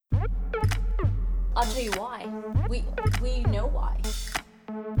I'll tell you why. We know why.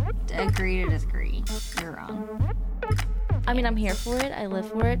 Agree to disagree. You're wrong. I mean, I'm here for it. I live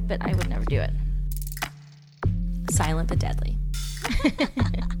for it, but I would never do it. Silent but deadly.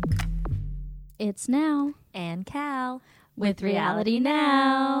 It's Now And Cal. with Reality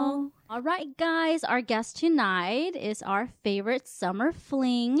Now. All right, guys. Our guest tonight is our favorite summer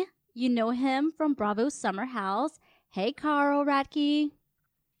fling. You know him from Bravo's Summer House. Hey, Carl Radke.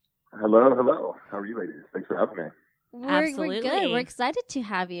 Hello. How are you ladies? Thanks for having me. We're Absolutely. good. We're excited to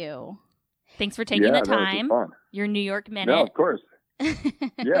have you. Thanks for taking the It's time. fun. Your New York No, minute. of course.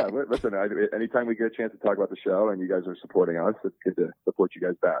 Yeah, listen, anytime we get a chance to talk about the show and you guys are supporting us, it's good to support you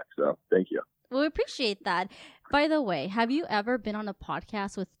guys back. So thank you. We appreciate that. By the way, have you ever been on a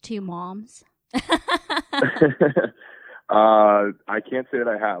podcast with two moms? I can't say that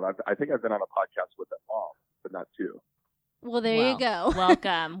I have. I think I've been on a podcast with a mom, but not two. Well, there you go.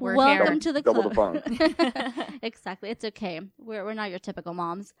 Welcome. We're Welcome here. to the Double club. the fun. Exactly. It's okay. We're not your typical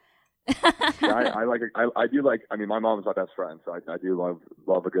moms. I do like. I mean, my mom is my best friend, so I do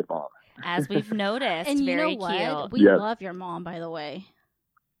love a good mom. As we've noticed. And you very know what? cute. We Yes. love your mom, by the way.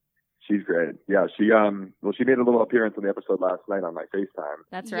 She's great. Yeah, she made a little appearance on the episode last night on my FaceTime.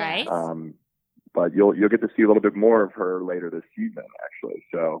 That's Yes. right. But you'll get to see a little bit more of her later this season, actually.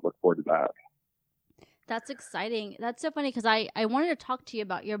 So look forward to that. That's exciting. That's so funny because I wanted to talk to you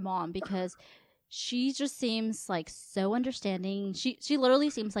about your mom because she just seems like so understanding. She literally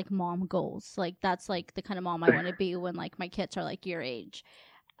seems like mom goals. Like that's like the kind of mom I want to be when like my kids are like your age.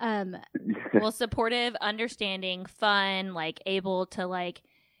 Well, supportive, understanding, fun, like able to like,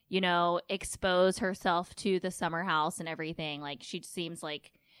 you know, expose herself to the summer house and everything. Like she seems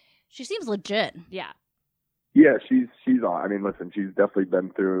legit. yeah. Yeah, she's on. I mean, listen, she's definitely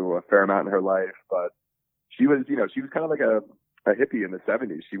been through a fair amount in her life, but she was kind of like a hippie in the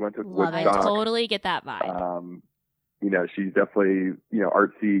 70s. She went to Love it. I Woodstock. totally get that vibe. She's definitely,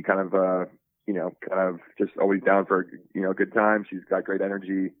 artsy, kind of just always down for, a good time. She's got great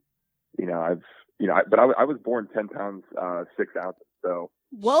energy. But I was born 10 pounds, 6 ounces. So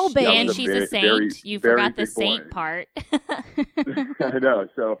Whoa, Yeah, babe. And a she's very, a saint. very, You very forgot the big boy. saint part. I know.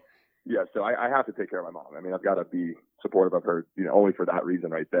 So I have to take care of my mom. I mean, I've got to be supportive of her, only for that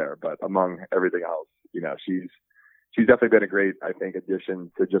reason right there. But among everything else, she's definitely been a great, I think,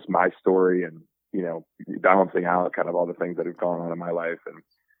 addition to just my story and, balancing out kind of all the things that have gone on in my life. And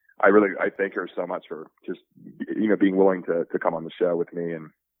I thank her so much for just, being willing to come on the show with me and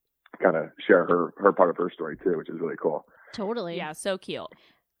kind of share her part of her story too, which is really cool. Totally. Yeah, so cute.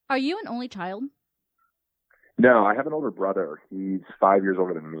 Are you an only child? No, I have an older brother. He's 5 years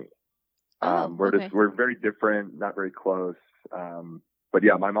older than me. Oh, okay. We're very different, not very close. But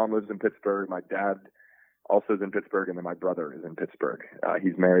yeah, my mom lives in Pittsburgh. My dad also is in Pittsburgh, and then my brother is in Pittsburgh.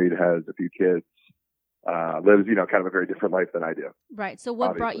 He's married, has a few kids, lives, kind of a very different life than I do. Right. So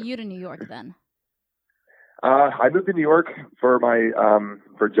what brought Obviously. you to New York then? I moved to New York for my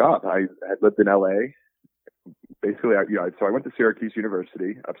for a job. I had lived in LA. Basically, so I went to Syracuse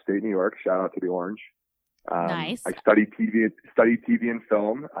University, upstate New York. Shout out to the Orange. Nice. I studied TV and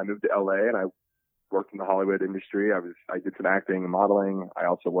film. I moved to LA and I worked in the Hollywood industry. I did some acting and modeling. I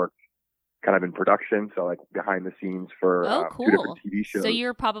also worked kind of in production, so like behind the scenes for Cool. 2 different TV shows. So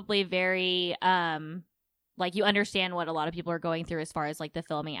you're probably very like you understand what a lot of people are going through as far as like the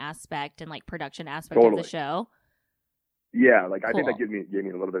filming aspect and like production aspect of Totally. the show. Yeah, like I think Cool. that gave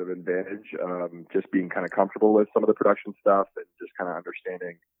me a little bit of an advantage, just being kind of comfortable with some of the production stuff and just kind of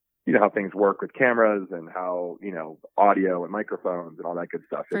understanding, how things work with cameras and how, audio and microphones and all that good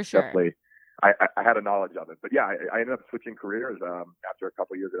stuff. For It's sure. definitely, I had a knowledge of it. But yeah, I ended up switching careers. After a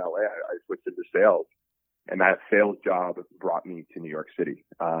couple of years in LA, I switched into sales. And that sales job brought me to New York City,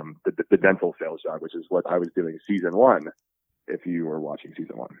 the dental sales job, which is what I was doing season 1. If you were watching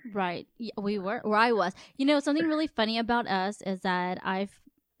season 1. Right. Yeah, we were, or I was. Something really funny about us is that I've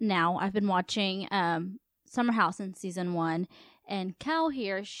been watching Summer House in season 1, and Cal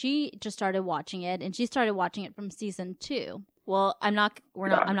here, she just started watching it, and she started watching it from season 2. Well, I'm not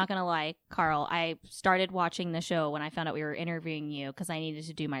gonna lie, Carl. I started watching the show when I found out we were interviewing you because I needed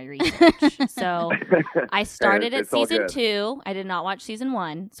to do my research. So I started at It's all season good. 2. I did not watch season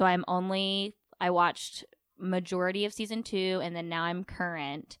 1, so I watched majority of season 2, and then now I'm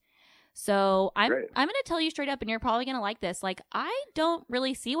current. So I'm Great. gonna tell you straight up, and you're probably gonna like this. Like, I don't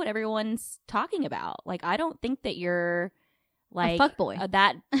really see what everyone's talking about. Like, I don't think that you're like a fuckboy.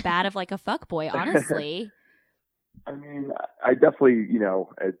 that bad of like a fuckboy, honestly. I mean, I definitely,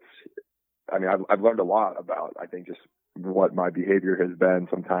 I've learned a lot about, I think, just what my behavior has been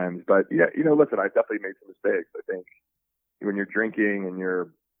sometimes. But yeah, listen, I've definitely made some mistakes. I think when you're drinking and you're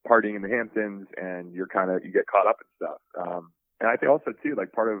partying in the Hamptons and you get caught up in stuff. And I think also too,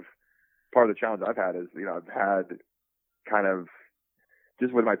 like part of the challenge I've had is, I've had kind of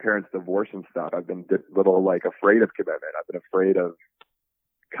just with my parents' divorce and stuff, I've been a little like afraid of commitment. I've been afraid of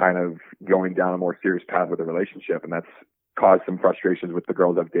kind of going down a more serious path with a relationship. And that's caused some frustrations with the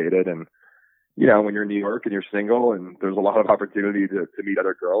girls I've dated. And, when you're in New York and you're single and there's a lot of opportunity to meet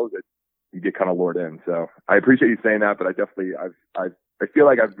other girls, you get kind of lured in. So I appreciate you saying that, but I definitely, I feel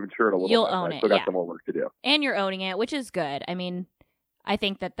like I've matured a little bit. You'll own it. I still got some more work to do. And you're owning it, which is good. I mean, I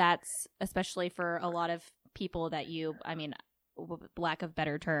think that's especially for a lot of people that lack of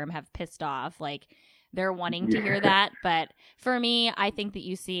better term, have pissed off. Like, they're wanting to hear that. But for me, I think that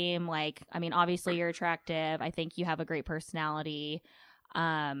you seem like, obviously you're attractive. I think you have a great personality.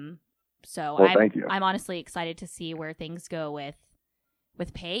 So thank you. I'm honestly excited to see where things go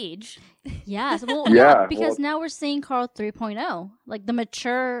with Paige. Yes. Well, because now we're seeing Carl 3.0, like the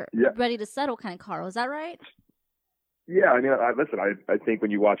mature, ready to settle kind of Carl. Is that right? Yeah. Listen, I think when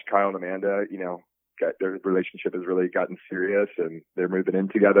you watch Kyle and Amanda, their relationship has really gotten serious and they're moving in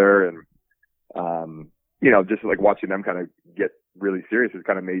together. And, just like watching them kind of get really serious has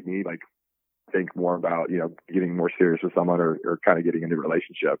kind of made me like think more about, getting more serious with someone or kind of getting into a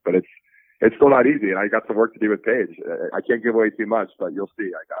relationship. But it's still not easy. And I got some work to do with Paige. I can't give away too much, but you'll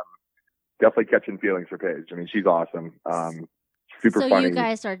see. I'm definitely catching feelings for Paige. She's awesome. Super funny. So you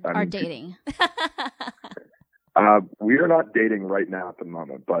guys are dating? We are not dating right now at the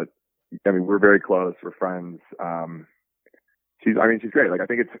moment, but we're very close. We're friends. She's great. Like, I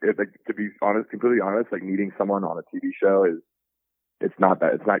think it's like, to be honest, completely honest, like meeting someone on a TV show it's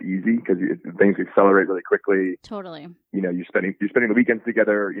not easy because things accelerate really quickly. Totally. You're spending the weekends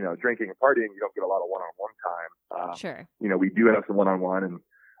together, drinking and partying. You don't get a lot of one-on-one time. Sure. We do have some one-on-one and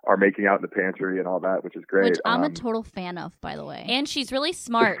are making out in the pantry and all that, which is great. Which I'm a total fan of, by the way. And she's really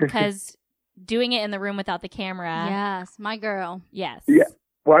smart because doing it in the room without the camera. Yes, my girl. Yes. Yeah.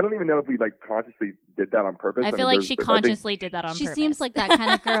 Well, I don't even know if we like consciously did that on purpose. I feel like she consciously did that on she purpose. She seems like that kind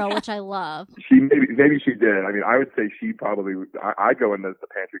of girl, which I love. Maybe she did. I would say she probably. I go in the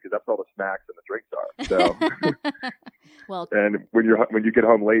pantry because that's where all the snacks and the drinks are. So, well, and when you get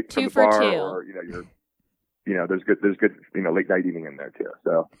home late from the bar, two. or there's good late night eating in there too.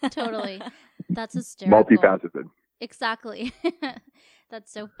 So totally, that's hysterical. Multifaceted. Exactly.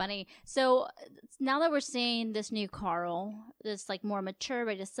 That's so funny. So now that we're seeing this new Carl, this like more mature,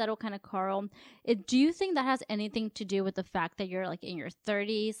 ready to settle kind of Carl, do you think that has anything to do with the fact that you're like in your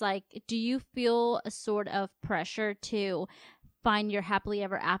 30s? Like, do you feel a sort of pressure to find your happily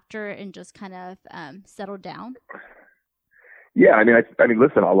ever after and just kind of settle down? Yeah,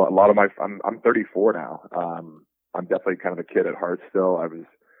 listen, a lot of I'm 34 now. I'm definitely kind of a kid at heart still. I was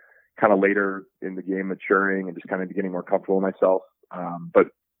kind of later in the game maturing and just kind of getting more comfortable with myself. But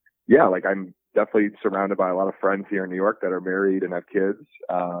yeah, like I'm definitely surrounded by a lot of friends here in New York that are married and have kids.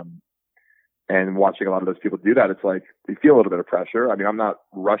 And watching a lot of those people do that, it's like you feel a little bit of pressure. I'm not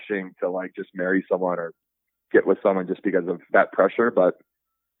rushing to like just marry someone or get with someone just because of that pressure. But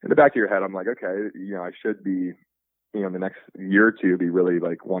in the back of your head, I'm like, okay, I should be, in the next year or two, be really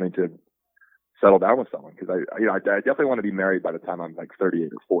like wanting to settle down with someone because I definitely want to be married by the time I'm like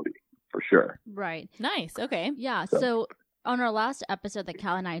 38 or 40 for sure. Right. Nice. Okay. Yeah. So on our last episode that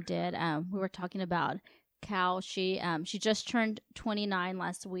Cal and I did, we were talking about Cal. She just turned 29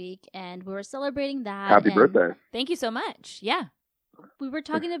 last week, and we were celebrating that. Happy birthday! Thank you so much. Yeah. We were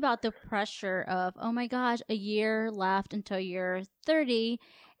talking about the pressure of, oh my gosh, a year left until you're 30.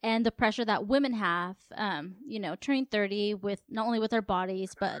 And the pressure that women have, turning 30 with not only with our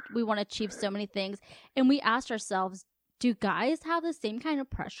bodies, but we want to achieve so many things. And we asked ourselves, do guys have the same kind of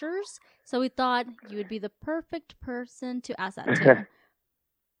pressures? So we thought you would be the perfect person to ask that to.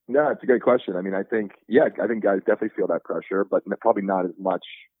 No, it's a great question. I think guys definitely feel that pressure, but probably not as much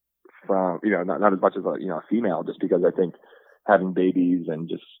from, not as much as a female, just because I think having babies and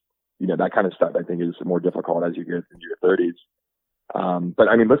just, that kind of stuff, I think is more difficult as you get into your 30s. But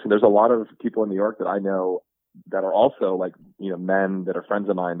listen, there's a lot of people in New York that I know that are also like, men that are friends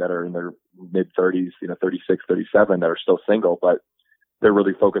of mine that are in their mid 30s, 36, 37, that are still single, but they're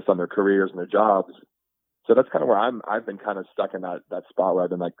really focused on their careers and their jobs. So that's kind of where I've been kind of stuck in that spot where I've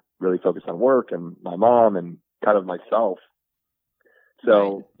been like really focused on work and my mom and kind of myself.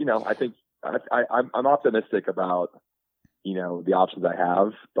 So, right. I think I'm optimistic about, the options I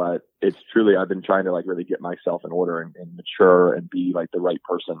have, but it's truly, I've been trying to like really get myself in order and mature and be like the right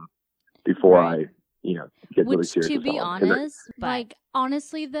person before I, get really serious. To be honest,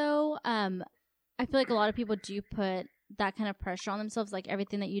 honestly though, I feel like a lot of people do put that kind of pressure on themselves, like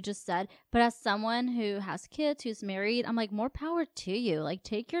everything that you just said. But as someone who has kids, who's married, I'm like, more power to you. Like,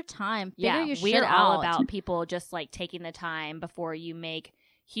 take your time, figure your shit we're all out. about people just like taking the time before you make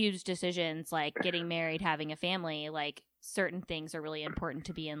huge decisions, like getting married, having a family. Like, certain things are really important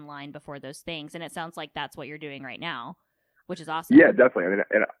to be in line before those things, and it sounds like that's what you're doing right now, which is awesome. Yeah, definitely. I mean,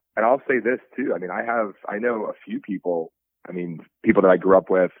 and I'll say this too. I mean, I know a few people. I mean, people that I grew up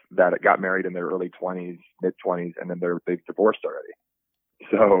with that got married in their early 20s, mid 20s, and then they've divorced already.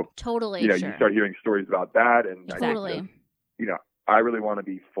 So Totally, you know, sure. you start hearing stories about that, and Totally. I think that, you know, I really want to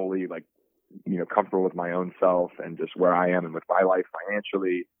be fully like, you know, comfortable with my own self and just where I am and with my life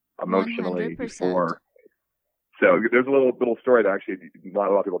financially, emotionally 100%. before. So there's a little story that actually not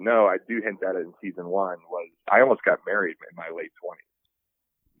a lot of people know. I do hint at it in season 1. Was I almost got married in my late 20s.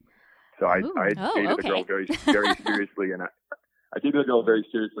 So I dated a girl very seriously, and I dated a girl very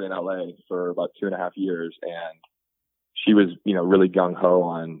seriously in LA for about 2.5 years, and she was, you know, really gung ho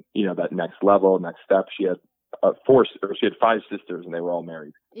on, you know, that next level, next step. She had 5 sisters, and they were all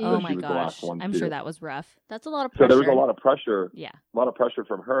married. Oh So my she was the last gosh, one I'm too. sure that was rough. That's a lot of So pressure. there was a lot of pressure. Yeah. A lot of pressure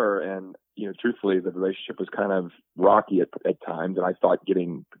from her, and you know, truthfully, the relationship was kind of rocky at times, and I thought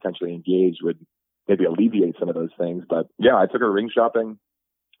getting potentially engaged would maybe alleviate some of those things. But yeah, I took her ring shopping.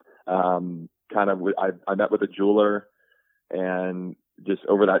 I met with a jeweler, and just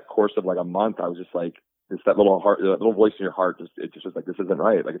over that course of like a month, I was just like, that little voice in your heart, it just was like, this isn't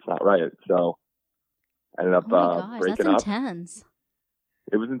right. Like, it's not right. So I ended up oh my gosh, breaking that's up. intense.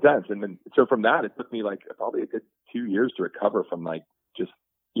 It was intense. And then, so from that, it took me like probably a good 2 years to recover from like, just,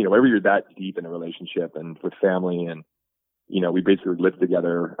 you know, whenever you're that deep in a relationship and with family, and, you know, we basically lived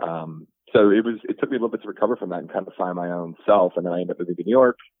together. So it took me a little bit to recover from that and kind of find my own self. And then I ended up moving to New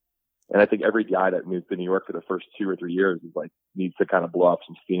York. And I think every guy that moves to New York for the first 2 or 3 years is like, needs to kind of blow up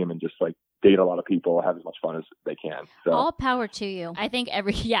some steam and just like date a lot of people, have as much fun as they can. So All power to you. I think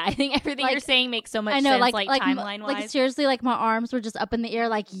everything Like, you're saying makes so much I know, sense, like timeline wise. like seriously, like my arms were just up in the air.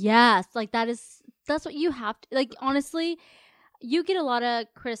 Like, yes, like that's what you have to. Like, honestly, you get a lot of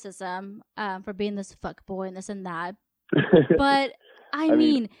criticism for being this fuck boy and this and that. But I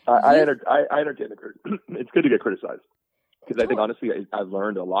mean, I entertain the criticism. It's good to get criticized, because I think honestly I've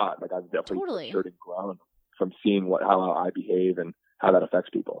learned a lot. Like, I've definitely matured and grown from seeing how I behave and how that affects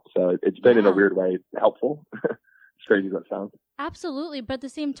people. So it's been in a weird way helpful. As crazy as that sounds. Absolutely. But at the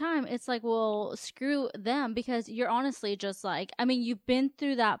same time, it's like, well, screw them, because you're honestly just like, I mean, you've been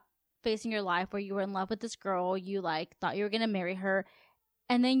through that phase in your life where you were in love with this girl, you like thought you were going to marry her,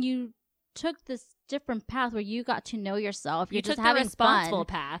 and then you took this different path where you got to know yourself. You're you just took having the responsible fun.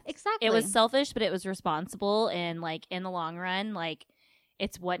 path. Exactly. It was selfish, but it was responsible, and like in the long run, like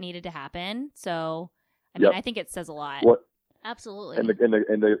it's what needed to happen. So I mean, I think it says a lot. Absolutely. And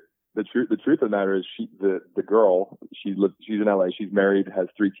the truth of the matter is, the girl, she's in LA, she's married, has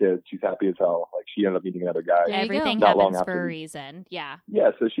 3 kids, she's happy as hell. Like, she ended up meeting another guy. Everything not long happens after for a reason. Yeah.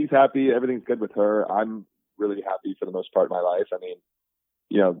 Yeah, so she's happy, everything's good with her. I'm really happy for the most part of my life. I mean,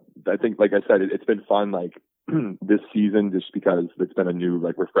 you know, I think, like I said, it's been fun, like this season, just because it's been a new,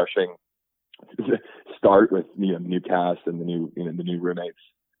 like, refreshing start with, you know, the new cast and the new roommates.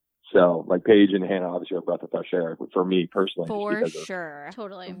 So, like, Paige and Hannah obviously are a breath of fresh air for me personally. For sure.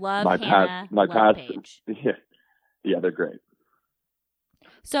 Totally. Love my Hannah. my love past, Paige. Yeah, they're great.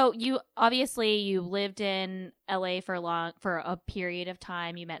 So you lived in LA for a period of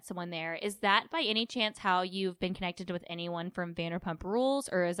time. You met someone there. Is that by any chance how you've been connected with anyone from Vanderpump Rules,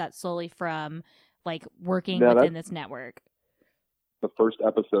 or is that solely from like working within this network? The first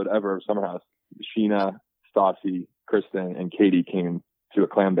episode ever of Summer House, Sheena, Stassi, Kristen, and Katie came to a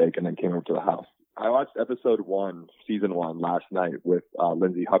clam bake and then came over to the house. I watched episode 1, season 1 last night with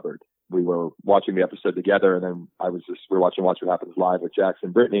Lindsay Hubbard. We were watching the episode together, and then we were watching Watch What Happens Live with Jax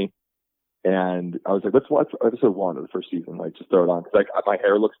and Brittany. And I was like, let's watch episode 1 of the first season. Like, just throw it on. Cause like, my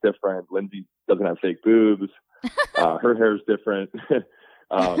hair looks different. Lindsay doesn't have fake boobs. Her hair is different.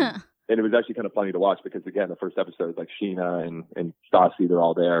 And it was actually kind of funny to watch because, again, the first episode is like Sheena and Stassi, they're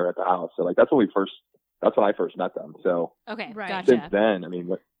all there at the house. So like, that's when I first met them. So okay, right. Gotcha. Since then, I mean,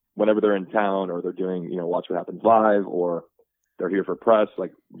 whenever they're in town or they're doing, you know, Watch What Happens Live, or they're here for press,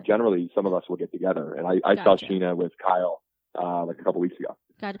 like generally some of us will get together. And I saw Sheena with Kyle like a couple weeks ago.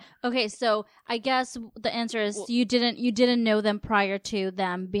 Got it. Okay, so I guess the answer is you didn't know them prior to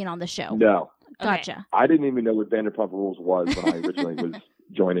them being on the show. No. Gotcha. Okay. I didn't even know what Vanderpump Rules was when I originally was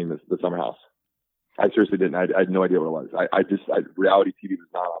joining the Summer House. I seriously didn't. I had no idea what it was. Reality TV was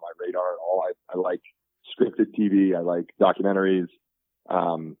not on my radar at all. I like scripted TV. I like documentaries.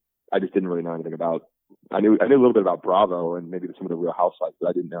 I just didn't really know anything about. I knew a little bit about Bravo and maybe some of the Real Housewives, but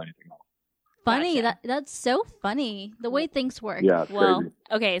I didn't know anything else. funny. Gotcha. That's so funny. The way things work. Yeah, it's Well, crazy.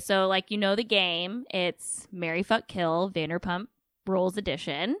 okay, so like the game, it's Marry Fuck Kill Vanderpump Rules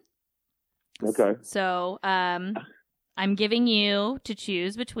edition. Okay. So I'm giving you to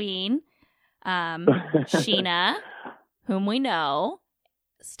choose between Sheena, whom we know,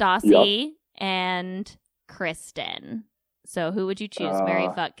 Stassi, and Kristen. So who would you choose? Marry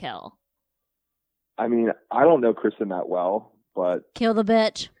Fuck Kill. I mean, I don't know Kristen that well, but Kill the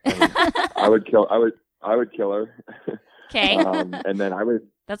bitch. I would kill her. Okay, And then I would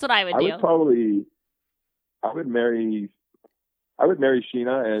that's what I would do. I would marry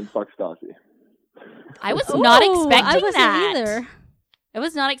Sheena and fuck Stassi. I was not Ooh, expecting I wasn't that. either. I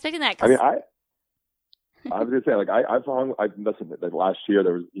was not expecting that. I mean, I was gonna say, like, I've listened. Like, last year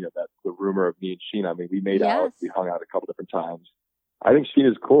there was, that the rumor of me and Sheena. I mean, we made out, Yes. we hung out a couple different times. I think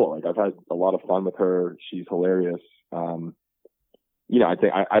Sheena's cool. Like, I've had a lot of fun with her. She's hilarious. I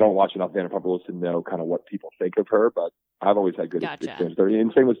think I don't watch enough Vanderpump Rules to know kind of what people think of her, but I've always had good Gotcha. experience with her.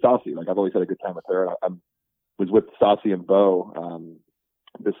 And same with Stassi. Like, I've always had a good time with her. And I was with Stassi and Bo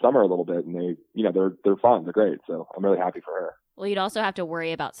this summer a little bit, and they're fun. They're great. So I'm really happy for her. Well, you'd also have to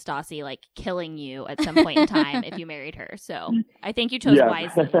worry about Stassi like killing you at some point in time if you married her. So I think you chose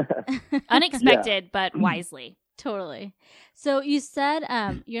wisely. Unexpected, but wisely. Totally. So you said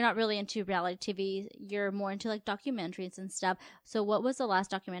you're not really into reality TV. You're more into like documentaries and stuff. So what was the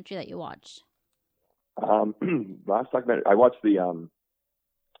last documentary that you watched? Last documentary I watched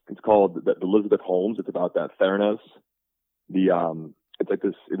it's called the Elizabeth Holmes. It's about that Theranos. It's like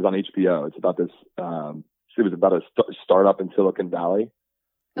this. It was on HBO. It's about this. It was about a startup in Silicon Valley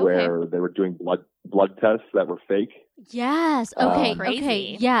where they were doing blood tests that were fake. Yes. Okay. Crazy.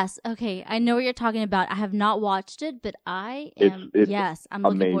 Okay. Yes. Okay. I know what you're talking about. I have not watched it, but I am. It's yes, I'm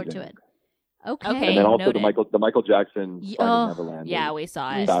looking forward to amazing. it. Okay. Okay. And then also noted. the Michael Jackson Finding Oh, Neverland. Yeah, we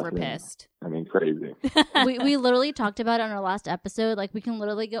saw it. Fascinating. We're pissed. I mean, crazy. we literally talked about it on our last episode. Like we can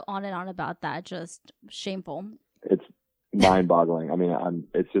literally go on and on about that. Just shameful. It's mind-boggling. I mean,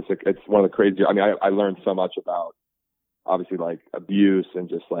 it's one of the crazier. I mean, I learned so much about obviously like abuse and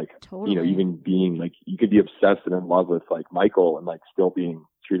just like Totally. even being like you could be obsessed and in love with like Michael and like still being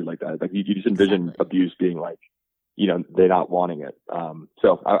treated like that. Like you just envision Exactly. abuse being like they're not wanting it.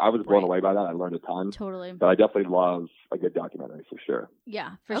 So I was blown away by that. I learned a ton. Totally. But I definitely love a good documentary for sure.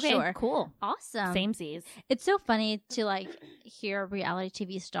 Yeah, for Okay, sure. cool. Awesome. Samesies. It's so funny to like hear reality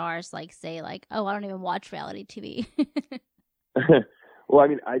TV stars like say like, "Oh, I don't even watch reality TV." Well, I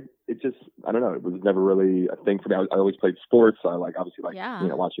mean, I don't know. It was never really a thing for me. I always played sports. So I obviously Yeah.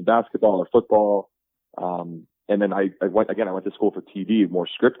 watching basketball or football. And then I went to school for TV, more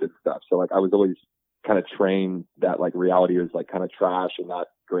scripted stuff. So like I was always kind of trained that like reality was like kind of trash and not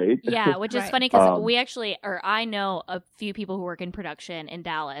great. Yeah, which is Right. funny because I know a few people who work in production in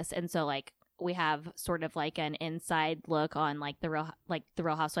Dallas, and so like we have sort of like an inside look on like the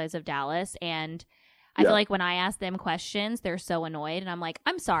Real Housewives of Dallas, and I feel like when I ask them questions, they're so annoyed, and I'm like,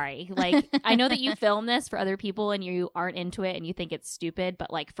 I'm sorry, like I know that you film this for other people and you aren't into it and you think it's stupid,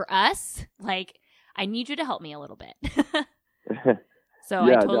 but like for us, like I need you to help me a little bit. So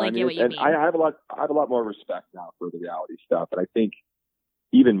I totally get what you mean. I have a lot more respect now for the reality stuff, but I think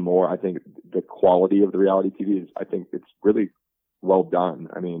even more, I think the quality of the reality TV is, I think it's really well done.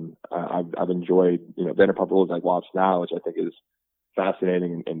 I mean, I've enjoyed, Vanderpump Rules I've watched now, which I think is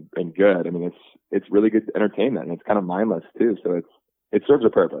fascinating and good. I mean, it's really good entertainment and it's kind of mindless too. So it serves a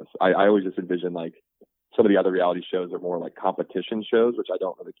purpose. I always just envision like some of the other reality shows are more like competition shows, which I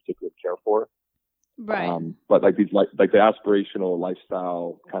don't really particularly care for. Right. But like these, like the aspirational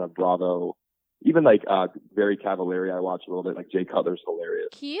lifestyle kind of Bravo, even like Very Cavallari, I watch a little bit. Like Jay Cutler's hilarious.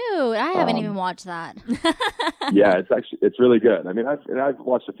 Cute. I haven't even watched that. Yeah, it's really good. I mean, I've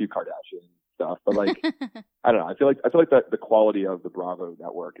watched a few Kardashian stuff, but like I don't know. I feel like the quality of the Bravo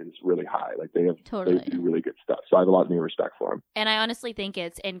network is really high. Like they do really good stuff. So I have a lot of respect for them. And I honestly think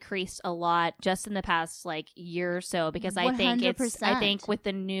it's increased a lot just in the past like year or so, because I think 100%. with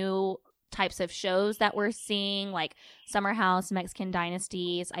the new types of shows that we're seeing, like Summer House, Mexican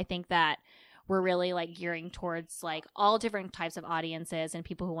Dynasties, I think that we're really like gearing towards like all different types of audiences and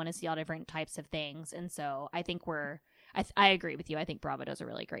people who want to see all different types of things. And so I think I agree with you. I think Bravo does a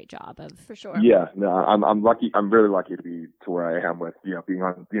really great job of For sure. Yeah, no, I'm lucky. I'm really lucky to be to where I am with being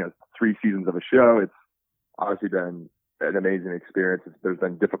on 3 seasons of a show. It's obviously been an amazing experience. There's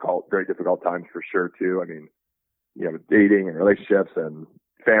been very difficult times for sure too. I mean, dating and relationships and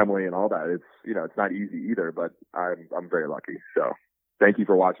family and all that. It's not easy either, but I'm very lucky. So thank you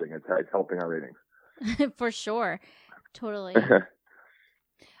for watching. It's helping our ratings. For sure. Totally.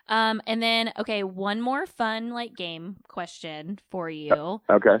 And then, okay, one more fun like game question for you.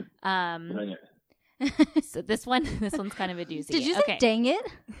 Okay. Bring it. So this one's kind of a doozy. Did you say okay. dang it?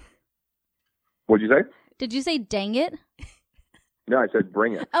 What'd you say? Did you say dang it? No, I said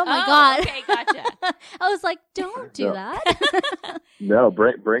bring it. Oh my god. Okay, gotcha. I was like, don't do No. that. No,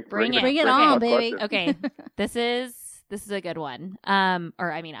 bring it. Bring it Okay. on, Tough baby. question. Okay, this is a good one.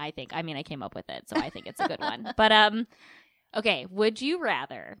 I came up with it, so I think it's a good one. But okay, would you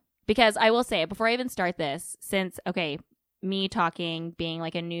rather? Because I will say before I even start this, since me talking, being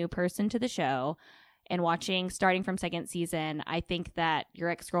like a new person to the show, and watching starting from second season, I think that your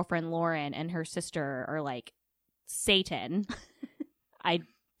ex-girlfriend Lauren and her sister are like Satan. I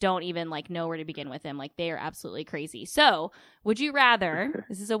don't even like know where to begin with them. Like, they are absolutely crazy. So, would you rather?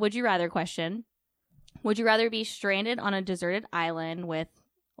 This is a would you rather question. Would you rather be stranded on a deserted island with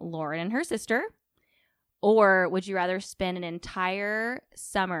Lauren and her sister, or would you rather spend an entire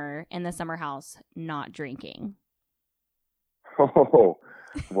summer in the summer house not drinking? Oh,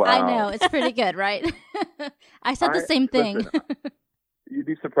 wow. I know, it's pretty good, right? I said the same thing. Listen, you'd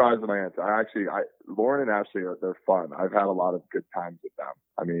be surprised at my answer. Lauren and Ashley they're fun. I've had a lot of good times with them.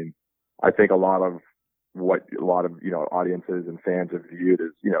 I mean, I think a lot of audiences and fans have viewed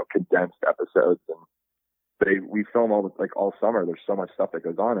as condensed episodes, and we film all summer. There's so much stuff that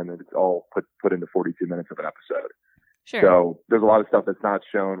goes on, and it's all put into 42 minutes of an episode. Sure. So there's a lot of stuff that's not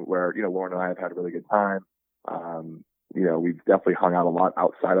shown where Lauren and I have had a really good time. We've definitely hung out a lot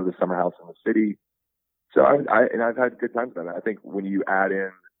outside of the summer house in the city. So I've had good times with them. I think when you add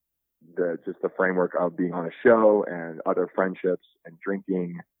in the framework of being on a show and other friendships and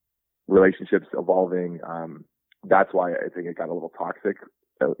drinking, relationships evolving, that's why I think it got a little toxic.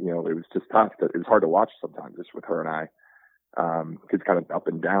 It was just tough. It was hard to watch sometimes, just with her and I. It's kind of up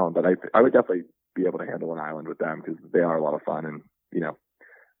and down, but I would definitely be able to handle an island with them because they are a lot of fun, and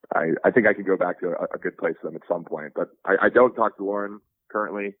I think I could go back to a good place with them at some point. But I don't talk to Lauren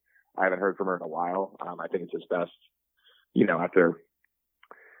currently. I haven't heard from her in a while. I think it's just best,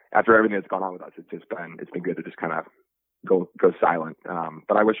 after everything that's gone on with us, it's been good to just kind of go silent.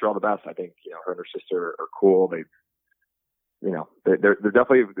 But I wish her all the best. I think, her and her sister are cool. They're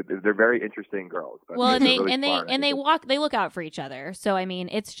definitely, they're very interesting girls. But Well, and really they look out for each other. So I mean,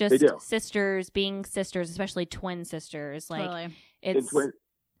 it's just sisters being sisters, especially twin sisters. Like, Totally. it's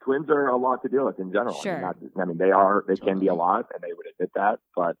twins are a lot to deal with in general. Sure. They can be a lot, and they would admit that.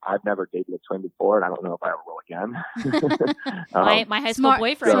 But I've never dated a twin before, and I don't know if I ever will again. my high school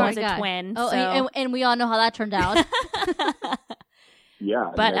boyfriend was a guy. twin. Oh, so. and we all know how that turned out.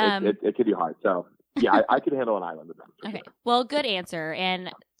 Yeah, but it could be hard. So yeah, I could handle an island with them. Okay, sure. well, good answer,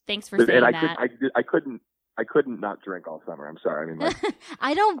 and thanks for saying that. I couldn't not drink all summer. I'm sorry. I mean, like,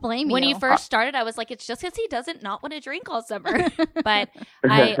 I don't blame you. When you first started, I was like, it's just because he doesn't not want to drink all summer. But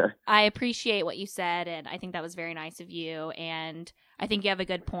I appreciate what you said, and I think that was very nice of you. And I think you have a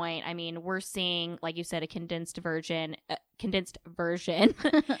good point. I mean, we're seeing, like you said, a condensed version.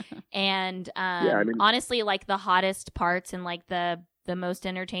 And honestly, like the hottest parts and like the most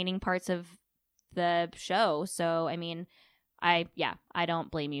entertaining parts of the show. So, I mean, I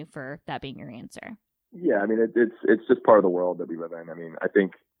don't blame you for that being your answer. Yeah, I mean, it's just part of the world that we live in. I mean, I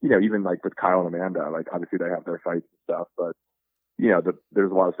think, even like with Kyle and Amanda, like obviously they have their fights and stuff, but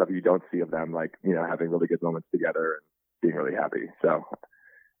there's a lot of stuff you don't see of them, like, having really good moments together and being really happy. So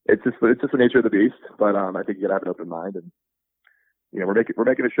it's just the nature of the beast. But I think you gotta have an open mind, and we're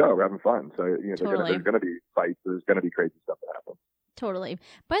making a show, we're having fun. So Totally. there's gonna be fights, there's gonna be crazy stuff that happens. Totally.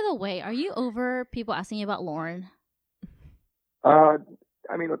 By the way, are you over people asking you about Lauren?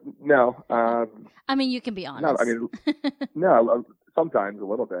 I mean, no. I mean, you can be honest. No, I mean, no. Sometimes a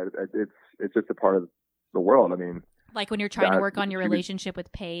little bit. It's just a part of the world. I mean, like when you're trying to work on your relationship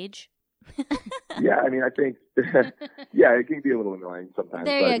with Paige. Yeah, I mean, I think, yeah, it can be a little annoying sometimes.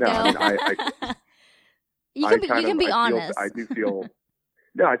 There but you no, go. I mean, you can be honest. I do feel.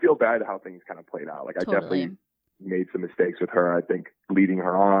 No, I feel bad how things kind of played out. Like, Totally. I definitely made some mistakes with her. I think leading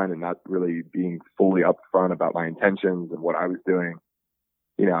her on and not really being fully upfront about my intentions and what I was doing.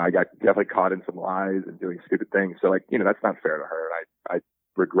 I got definitely caught in some lies and doing stupid things. So, like, that's not fair to her. And I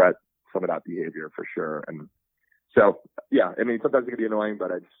regret some of that behavior for sure. And so, yeah, I mean, sometimes it can be annoying,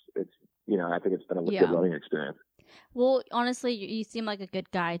 but it's I think it's been a good learning experience. Well, honestly, you seem like a good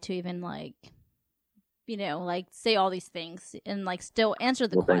guy to even say all these things and like still answer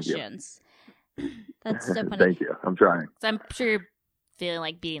the questions. That's so funny. Thank you. I'm trying. So I'm sure you're feeling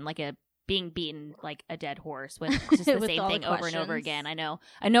like being beaten like a dead horse with just the With same all thing the over and over questions. again. I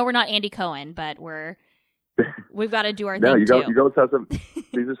know we're not Andy Cohen, but we've got to do our No, thing you too. go have some.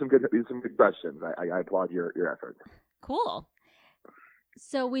 These are some good questions. I applaud your efforts. Cool.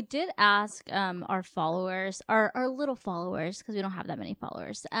 So we did ask our followers, our little followers, because we don't have that many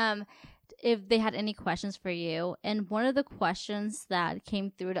followers, if they had any questions for you. And one of the questions that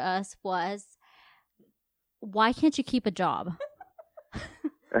came through to us was, why can't you keep a job?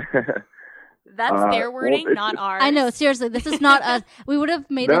 That's their wording, well, not ours. I know, seriously, this is not us. We would have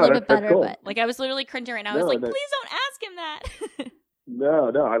made it a little bit better, cool. but Like, I was literally cringing right now. I was like, please don't ask him that.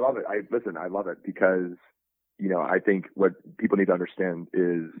 No, I love it. I love it because, I think what people need to understand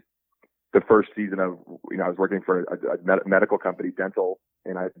is the first season of, I was working for a medical company, dental,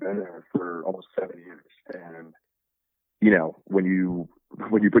 and I've been there for almost 7 years. And, when you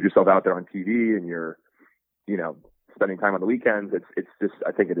put yourself out there on TV and you're, spending time on the weekends, it's just,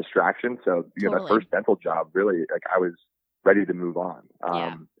 I think, a distraction. So, Totally. that first dental job, really, like, I was ready to move on.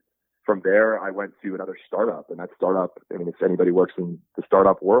 Yeah. From there, I went to another startup, and that startup, I mean, if anybody works in the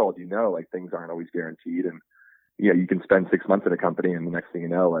startup world, like, things aren't always guaranteed. And, you can spend 6 months in a company, and the next thing you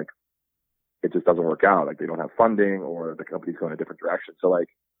know, like, it just doesn't work out. Like, they don't have funding, or the company's going a different direction. So, like,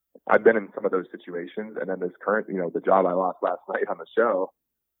 I've been in some of those situations. And then this current, the job I lost last night on the show,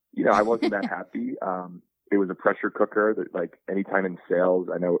 I wasn't that happy. It was a pressure cooker that, like, anytime in sales,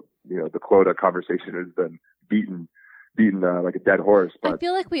 I know, the quota conversation has been beaten like a dead horse. But I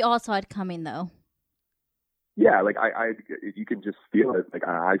feel like we all saw it coming, though. yeah, like you can just feel it. Like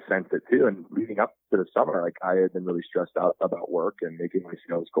I sensed it too. And leading up to the summer, like I had been really stressed out about work and making my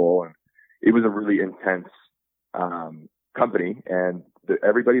sales goal. And it was a really intense, company. And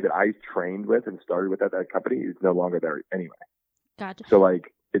everybody that I trained with and started with at that company is no longer there anyway. Gotcha. So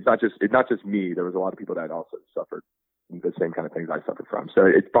like, it's not just me. There was a lot of people that also suffered the same kind of things I suffered from. So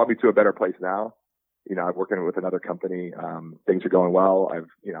it's probably to a better place now. I'm working with another company. Things are going well. I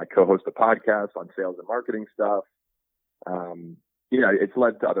co-host a podcast on sales and marketing stuff. It's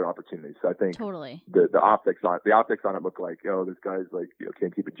led to other opportunities. So I think Totally. the optics on it look like, this guy's like,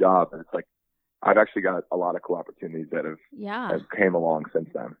 can't keep a job. And it's like, I've actually got a lot of cool opportunities that have came along since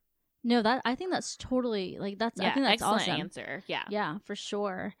then. No, I think that's totally, like, I think that's excellent awesome. answer. Yeah. Yeah, for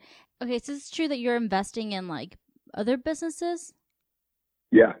sure. Okay, so it's true that you're investing in, like, other businesses?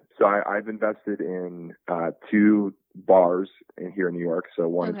 Yeah. So I've invested in 2 bars here in New York. So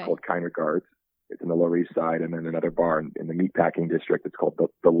one is called Kind Regards. It's in the Lower East Side, and then another bar in the meatpacking district. It's called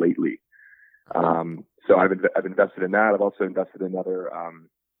the Lately. So I've invested in that. I've also invested in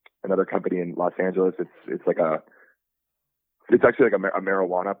another company in Los Angeles. It's actually like a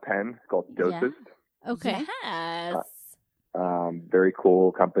marijuana pen called Dosist. Yeah. Okay. Yes. Very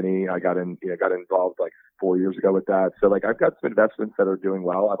cool company. I got involved like 4 years ago with that. So like I've got some investments that are doing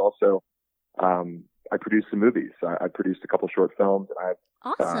well. I've also I produced some movies. I produced a couple short films, and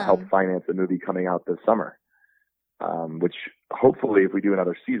I've helped finance a movie coming out this summer. Which hopefully, if we do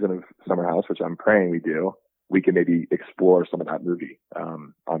another season of Summer House, which I'm praying we do, we can maybe explore some of that movie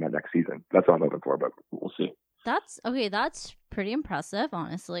on that next season. That's what I'm hoping for, but we'll see. That's pretty impressive,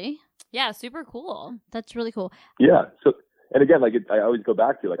 honestly. Yeah, super cool. That's really cool. Yeah. So, and again, like I always go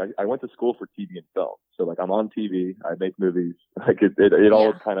back to, like, I went to school for TV and film. So like I'm on TV, I make movies. Like it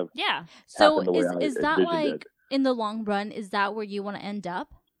all kind of So is that like it. In the long run, is that where you want to end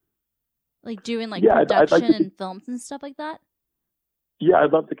up? Like doing like I'd production like and films and stuff like that? Yeah,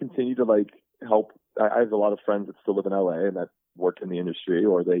 I'd love to continue to like help. I have a lot of friends that still live in LA and that work in the industry,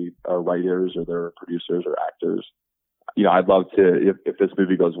 or they are writers, or they're producers or actors. I'd love to, if this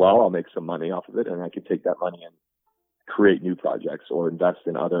movie goes well, I'll make some money off of it, and I can take that money and create new projects or invest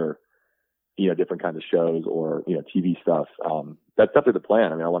in other, different kinds of shows or, TV stuff. That's definitely the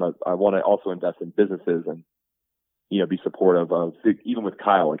plan. I mean, I want to also invest in businesses and, be supportive of, even with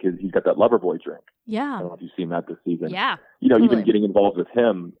Kyle, like he's got that Loverboy drink. Yeah. I don't know if you've seen that this season. Yeah. Totally. Even getting involved with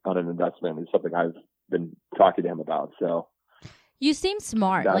him on an investment is something I've been talking to him about. So. You seem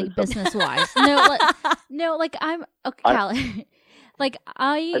smart, That like is something- business wise. Like I'm okay, Callie. Like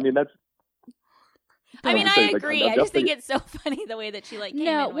I mean, that's. I mean, I Like, agree. I'm I just think definitely- it's so funny the way that she like came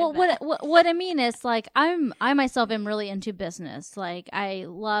no. in Well, with what I mean is like I myself am really into business. Like I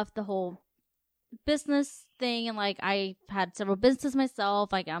love the whole business thing, and like I had several businesses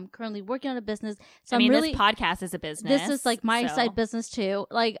myself. Like I'm currently working on a business, so I mean, I'm really this podcast is a business. This is like my so- side business too.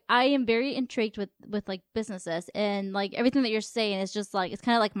 Like I am very intrigued with like businesses, and like everything that you're saying is just like it's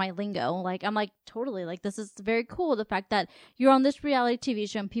kind of like my lingo. Like I'm like totally like this is very cool. The fact that you're on this reality TV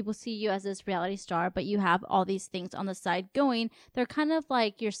show and people see you as this reality star, but you have all these things on the side going. They're kind of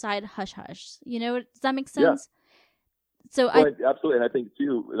like your side hush hush. Does that make sense? Yeah. So absolutely, and I think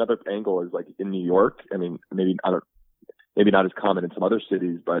too another angle is like in New York. I mean, maybe not as common in some other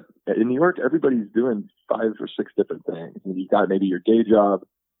cities, but in New York, everybody's doing 5 or 6 different things. And you've got maybe your day job,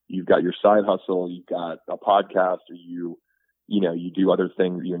 you've got your side hustle, you've got a podcast, or you you do other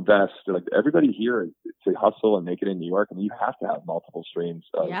things, you invest. Like everybody here to hustle and make it in New York, and you have to have multiple streams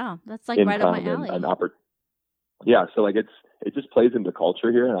of Yeah, that's like right up my alley. Yeah, so like it just plays into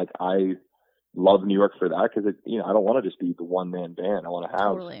culture here, and like I love New York for that because I don't want to just be the one man band. I want to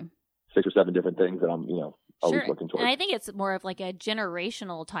have 6 or 7 different things that I'm always looking towards. And I think it's more of like a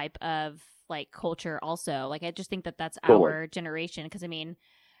generational type of like culture also. Like I just think that that's our generation because I mean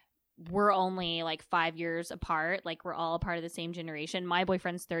we're only like 5 years apart. Like we're all a part of the same generation. My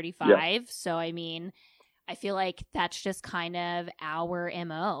boyfriend's 35, so I mean I feel like that's just kind of our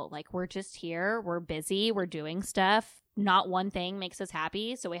MO. Like we're just here, we're busy, we're doing stuff. Not one thing makes us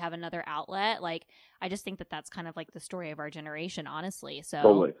happy, so we have another outlet. Like I just think that that's kind of like the story of our generation, honestly. So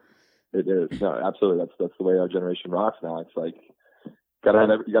totally, it is. No, absolutely. That's the way our generation rocks now. It's like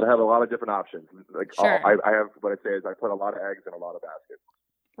you gotta have a lot of different options. Like sure. I have what I say is I put a lot of eggs in a lot of baskets.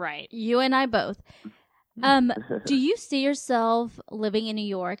 Right. You and I both. Do you see yourself living in New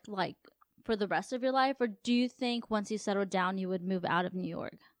York like for the rest of your life, or do you think once you settle down you would move out of New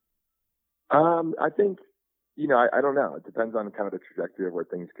York? I think. I don't know. It depends on kind of the trajectory of where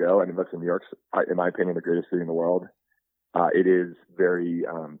things go. I mean, listen, New York's, in my opinion, the greatest city in the world. It is very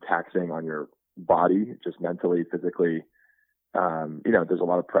taxing on your body, just mentally, physically. There's a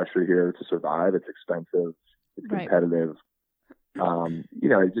lot of pressure here to survive. It's expensive. It's competitive.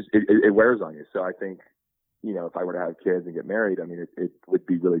 It wears on you. So I think, if I were to have kids and get married, I mean, it would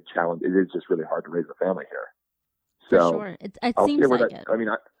be really challenging. It is just really hard to raise a family here. So for sure. It seems like it. I mean,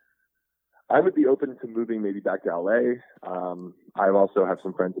 I would be open to moving maybe back to LA. I also have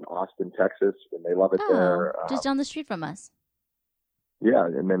some friends in Austin, Texas, and they love it there. Just down the street from us. Yeah,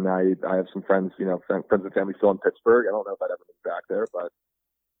 and then I have some friends, friends and family still in Pittsburgh. I don't know if I'd ever move back there, but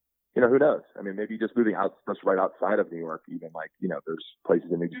who knows? I mean, maybe just moving out, just right outside of New York, even like there's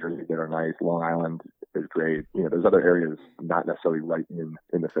places in New Jersey that are nice. Long Island is great. There's other areas not necessarily right in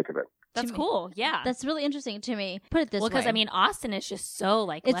the thick of it. That's cool. Yeah. That's really interesting to me. Put it this way. Well, because I mean, Austin is just so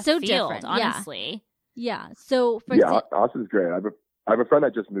like it's left so field, different. honestly. Yeah. So Austin's great. I have a friend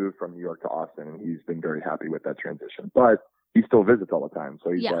that just moved from New York to Austin, and he's been very happy with that transition. But he still visits all the time,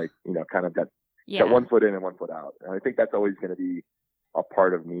 so he's like kind of got 1 foot in and 1 foot out. And I think that's always going to be a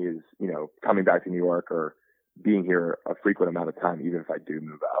part of me is coming back to New York or being here a frequent amount of time, even if I do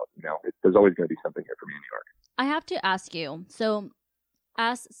move out. There's always going to be something here for me in New York. I have to ask you, so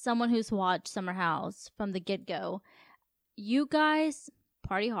as someone who's watched Summer House from the get-go, you guys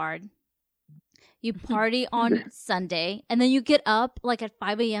party hard. You party on Sunday, and then you get up like at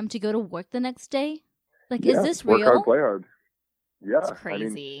 5 a.m. to go to work the next day? Like, is this real? Work hard, play hard. Yeah. That's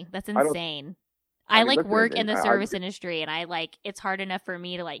crazy. That's insane. I work in the service industry, and it's hard enough for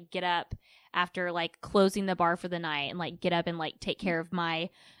me to like get up after like closing the bar for the night and like get up and like take care of my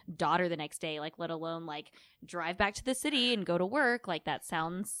daughter the next day, like let alone like drive back to the city and go to work. Like that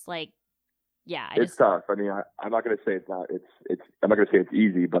sounds like, yeah. It's tough. I mean, I'm not going to say it's not, I'm not going to say it's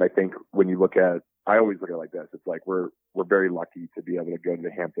easy, but I think when you I always look at it like this. It's like we're very lucky to be able to go to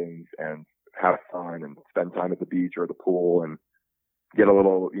the Hamptons and have fun and spend time at the beach or the pool and get a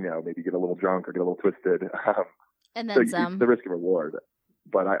little, maybe get a little drunk or get a little twisted. And then some. It's the risk and reward.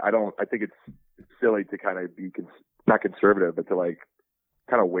 But I think it's silly to kind of be not conservative, but to like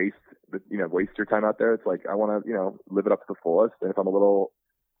kind of waste your time out there. It's like, I want to, live it up to the fullest. And if I'm a little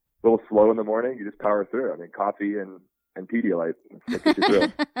slow in the morning, you just power through. I mean, coffee and Pedialyte. That gets you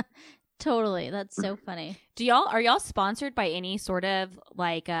through. Totally. That's so funny. Are y'all sponsored by any sort of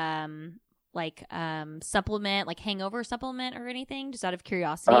supplement, like hangover supplement or anything? Just out of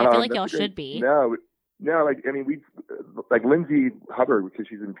curiosity. I feel like y'all should be. No, we like Lindsay Hubbard, because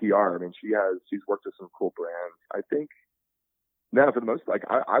she's in PR. I mean, she's worked with some cool brands. I think, for the most, like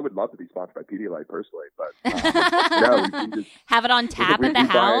I would love to be sponsored by Pedialyte personally, but we just have it on tap at the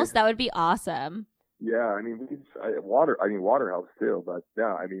house. That would be awesome. Yeah, I mean, water helps too, but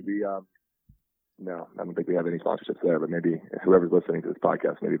I don't think we have any sponsorships there, but maybe whoever's listening to this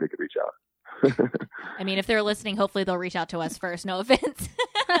podcast, maybe they could reach out. I mean, if they're listening, hopefully they'll reach out to us first. No offense.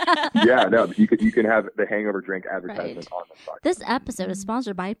 Yeah, no, you can have the hangover drink advertisement on the podcast. This episode is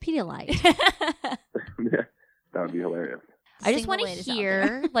sponsored by Pedialyte. Yeah, that would be hilarious. I just want to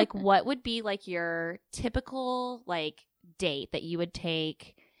hear, like, what would be like your typical like date that you would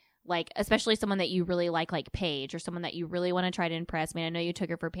take, like, especially someone that you really like Paige, or someone that you really want to try to impress. I mean, I know you took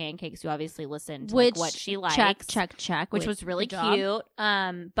her for pancakes. You obviously listened to what she likes. Check. Which was really cute.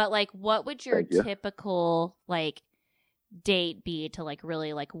 But like, what would your typical like date be to like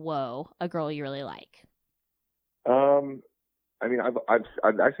really like, whoa, a girl you really like? I mean,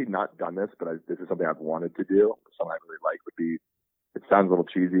 I've actually not done this, but this is something I've wanted to do. Something I really like would be, it sounds a little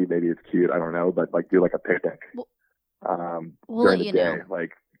cheesy, maybe it's cute, I don't know, but like do like a picnic. We'll during let the you day. know.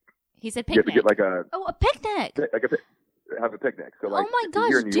 Like He said you have to picnic. get like a a picnic. have a picnic. So like Oh my if you're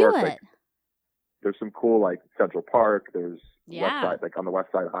here gosh, in New do York, it. like, there's some cool like Central Park. There's Yeah. West Side, like on the West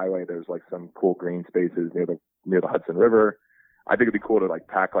Side Highway. There's like some cool green spaces near the Hudson River. I think it'd be cool to like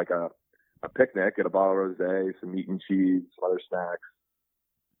pack like a picnic, get a bottle of rosé, some meat and cheese, some other snacks,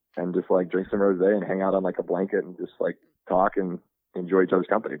 and just like drink some rosé and hang out on like a blanket and just like talk and enjoy each other's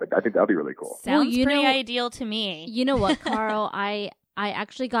company. Like I think that'd be really cool. Sounds you pretty know- ideal to me. You know what, Carl? I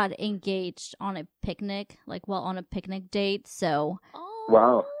actually got engaged on a picnic, like on a picnic date. So Oh.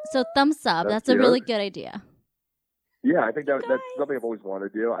 Wow. thumbs up. That's That's a really cute. good idea. Yeah, I think that's guys. something I've always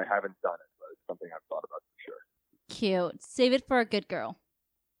wanted to do. I haven't done it, but it's something I've thought about for sure. Cute. Save it for a good girl.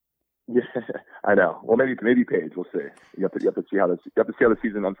 Yeah, I know. Well, maybe Paige. We'll see. You have to see how the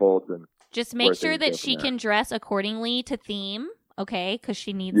season unfolds, and Just make where sure things that go she from there. can dress accordingly to theme, okay? Because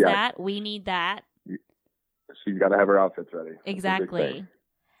she needs Yeah. that. We need that. she's got to have her outfits ready. That's a big Exactly. thing.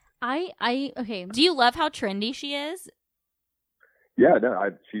 Okay. Do you love how trendy she is? Yeah, no,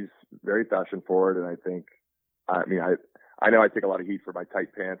 she's very fashion forward, and I think, I mean, I know I take a lot of heat for my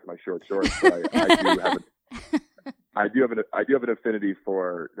tight pants and my short shorts, but I do have an affinity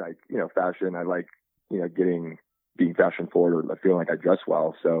for like fashion. I like being fashion forward. I feel like I dress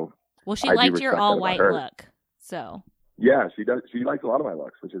well, so Well, she I do liked your respect that all about white her. look. So yeah, she does. She likes a lot of my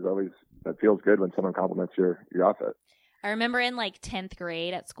looks, which is always that feels good when someone compliments your outfit. I remember in like 10th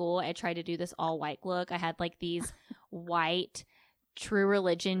grade at school, I tried to do this all white look. I had like these white True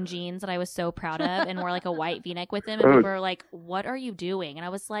Religion jeans that I was so proud of and wore like a white V-neck with them. And people were like, "What are you doing?" And I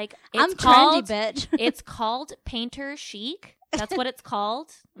was like, I'm called, trendy, bitch. It's called painter chic. That's what it's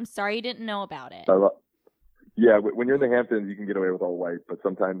called. I'm sorry you didn't know about it. Yeah, when you're in the Hamptons, you can get away with all white, but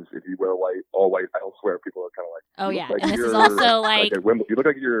sometimes if you wear all white elsewhere, people are kind of like, Oh, "You yeah. look like And this is you're also like at you look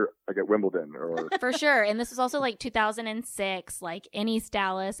like you're like at Wimbledon or For sure. And this was also like 2006, like in East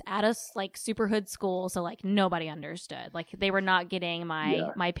Dallas at a like super hood school. So like nobody understood. Like they were not getting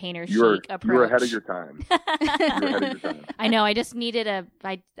my painter chic approach. you were ahead of your time. You were ahead of your time. I know. I just needed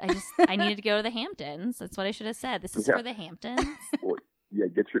I needed to go to the Hamptons. That's what I should have said. This is Yeah. for the Hamptons. Well, yeah,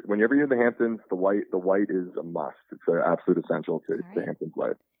 whenever you're in the Hamptons, the white is a must. It's an absolute essential to All the right. Hamptons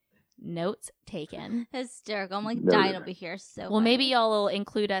life. Notes taken. Hysterical. I'm like No, dying no. over here. So Well, maybe funny. y'all will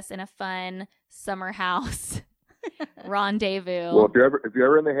include us in a fun summer house rendezvous. Well, if you're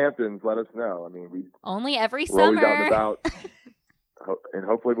ever in the Hamptons, let us know. I mean, Only every we're always out and summer. about, and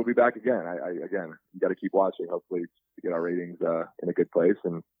hopefully we'll be back again. Again, you got to keep watching. Hopefully, to get our ratings in a good place.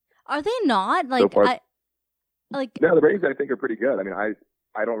 And Are they not like? far- no, the ratings I think are pretty good. I mean,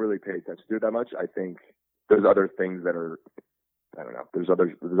 I don't really pay attention to it that much. I think there's other things that are, I don't know. There's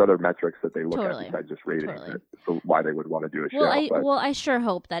other metrics that they look Totally. at besides just ratings. Totally. So why they would want to do a show. Well, but I sure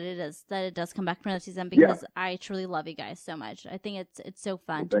hope that it does come back for another season because I truly love you guys so much. I think it's so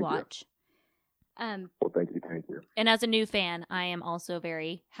fun to Well, thank you. watch. well, thank you. And as a new fan, I am also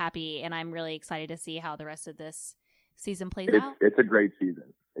very happy and I'm really excited to see how the rest of this season plays out. It's a great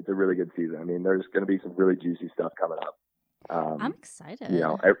season. It's a really good season. I mean, there's going to be some really juicy stuff coming up. I'm excited.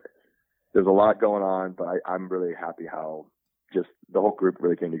 There's a lot going on, but I'm really happy how just the whole group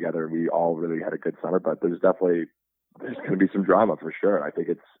really came together. We all really had a good summer, but there's going to be some drama for sure. I think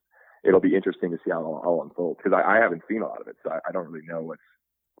it'll be interesting to see how it all unfolds because I haven't seen a lot of it, so I don't really know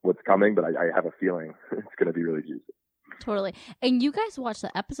what's coming, but I have a feeling it's going to be really juicy. Totally. And you guys watch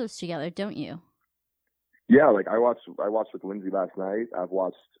the episodes together, don't you? Yeah, like I watched with Lindsay last night. I've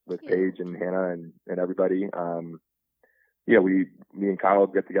watched with Yeah. Paige and Hannah and everybody. Me and Kyle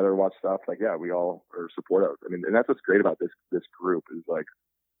get together and watch stuff. Like, yeah, we all are supportive. I mean, and that's what's great about this group is like,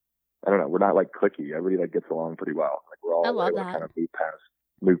 I don't know, we're not like cliquey. Everybody like gets along pretty well. Like we're all I love able to that. kind of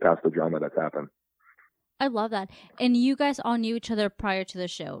move past the drama that's happened. I love that. And you guys all knew each other prior to the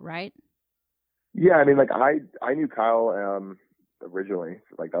show, right? Yeah, I mean, like I knew Kyle originally.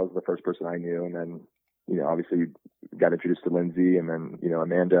 Like that was the first person I knew, and then obviously got introduced to Lindsay, and then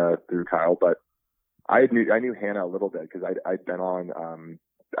Amanda through Kyle. But I knew Hannah a little bit because I'd been on.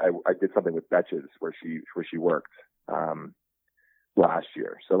 I did something with Betches where she worked last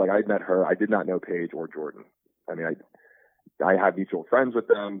year. So like I'd met her. I did not know Paige or Jordan. I mean, I have mutual friends with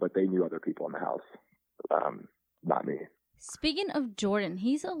them, but they knew other people in the house, not me. Speaking of Jordan,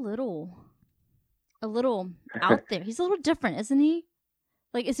 he's a little out there. He's a little different, isn't he?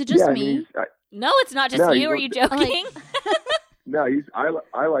 Like, is it just I me? mean, No, it's not just No, you. you Are you don't- joking? No,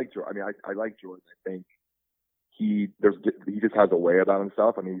 I like Jordan. I mean, I like Jordan. I think he just has a way about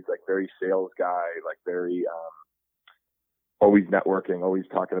himself. I mean, he's like very sales guy, like very always networking, always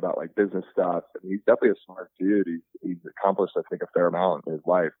talking about like business stuff. I mean, he's definitely a smart dude. He's accomplished, I think, a fair amount in his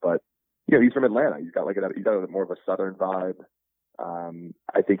life. But he's from Atlanta. He's got more of a Southern vibe.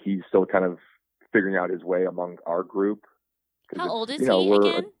 I think he's still kind of figuring out his way among our group. How old is he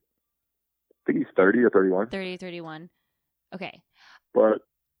again? I think he's 30 or 31. 31. Okay. But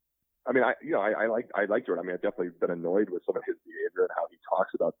I mean, I like Jordan. I mean, I've definitely been annoyed with some of his behavior and how he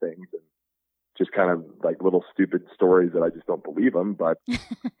talks about things, and just kind of like little stupid stories that I just don't believe him. But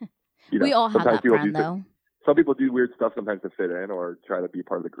we all have that friend, though. Some people do weird stuff sometimes to fit in or try to be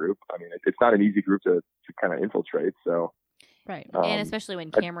part of the group. I mean, it's not an easy group to kind of infiltrate. So. Right. And especially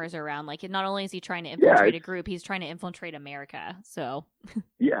when cameras are around, like not only is he trying to infiltrate a group, he's trying to infiltrate America. So.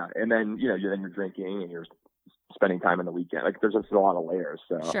 Yeah. And then, you're drinking and you're spending time in the weekend. Like there's just a lot of layers.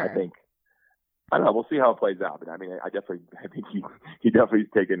 So sure. I don't know. We'll see how it plays out. But I mean, I think he definitely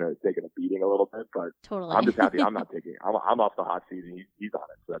taking a beating a little bit, but totally. I'm just happy I'm off the hot seat and he's on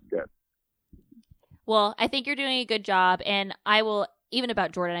it. So that's good. Well, I think you're doing a good job, and I will. Even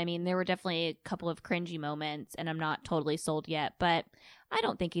about Jordan, I mean, there were definitely a couple of cringy moments, and I'm not totally sold yet, but I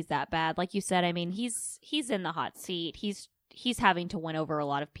don't think he's that bad. Like you said, I mean, he's in the hot seat. He's having to win over a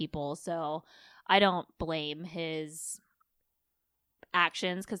lot of people, so I don't blame his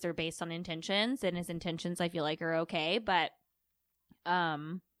actions because they're based on intentions, and his intentions I feel like are okay, but yeah,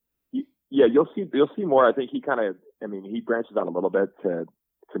 you'll see more. I think he branches out a little bit to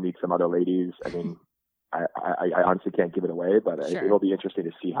meet some other ladies. I mean. I honestly can't give it away, but sure. It'll be interesting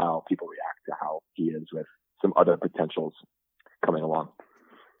to see how people react to how he is with some other potentials coming along.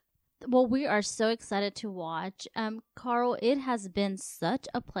 Well, we are so excited to watch. Carl, it has been such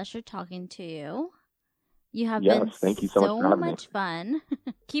a pleasure talking to you. You have been thank you so much fun.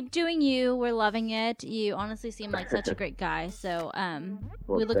 Keep doing you. We're loving it. You honestly seem like such a great guy. So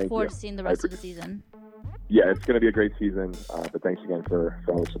we look forward to seeing the rest of the season. Yeah, it's going to be a great season. But thanks again for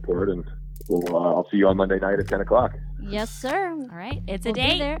all the support, and I'll see you on Monday night at 10 o'clock. Yes, sir. All right. It's a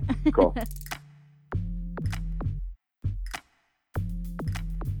date. There. Cool.